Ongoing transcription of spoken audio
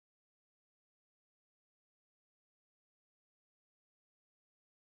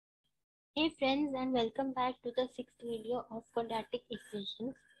Hey friends, and welcome back to the sixth video of quadratic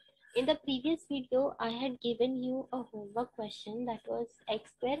equations. In the previous video, I had given you a homework question that was x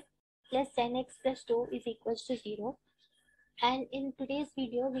square plus 10x plus 2 is equals to 0. And in today's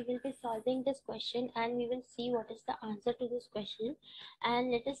video, we will be solving this question and we will see what is the answer to this question.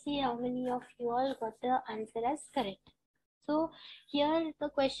 And let us see how many of you all got the answer as correct. So here the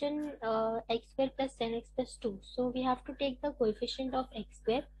question x square plus 10x plus 2. So we have to take the coefficient of x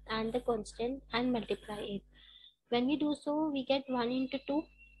square and the constant and multiply it. When we do so, we get 1 into 2,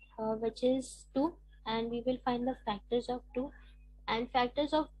 which is 2, and we will find the factors of 2. And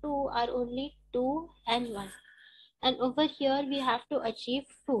factors of 2 are only 2 and 1. And over here we have to achieve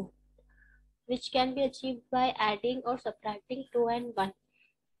 2, which can be achieved by adding or subtracting 2 and 1.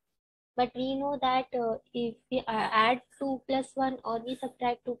 But we know that if we add 2 plus 1 or we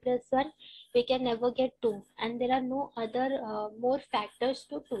subtract 2 plus 1, we can never get 2. And there are no other more factors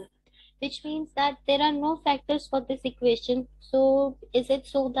to 2. Which means that there are no factors for this equation. So is it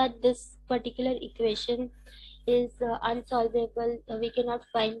so that this particular equation is unsolvable? We cannot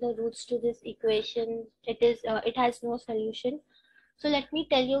find the roots to this equation. It has no solution. So let me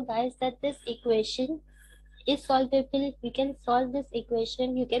tell you guys that this equation is solvable. We can solve this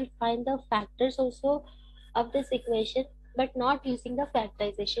equation. You can find the factors also of this equation, but not using the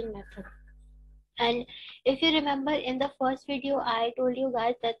factorization method. And if you remember in the first video, I told you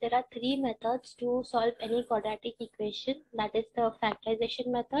guys that there are three methods to solve any quadratic equation. That is the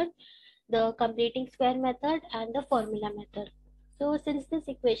factorization method, the completing square method, and the formula method. So since this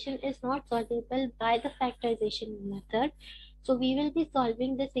equation is not solvable by the factorization method, so we will be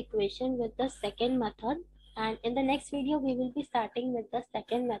solving this equation with the second method. And in the next video, we will be starting with the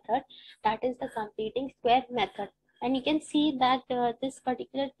second method, that is the completing square method. And you can see that this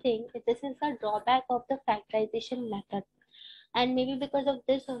particular thing, this is a drawback of the factorization method. And maybe because of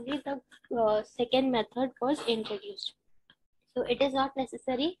this only the second method was introduced. So it is not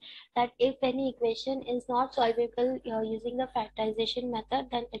necessary that if any equation is not solvable using the factorization method,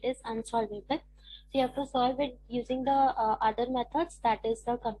 then it is unsolvable. So you have to solve it using the other methods, that is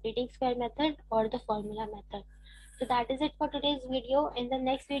the completing square method or the formula method. So that is it for today's video. In the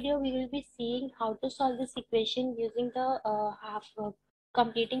next video, we will be seeing how to solve this equation using the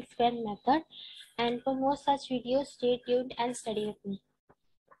completing square method. And for more such videos, stay tuned and study with me.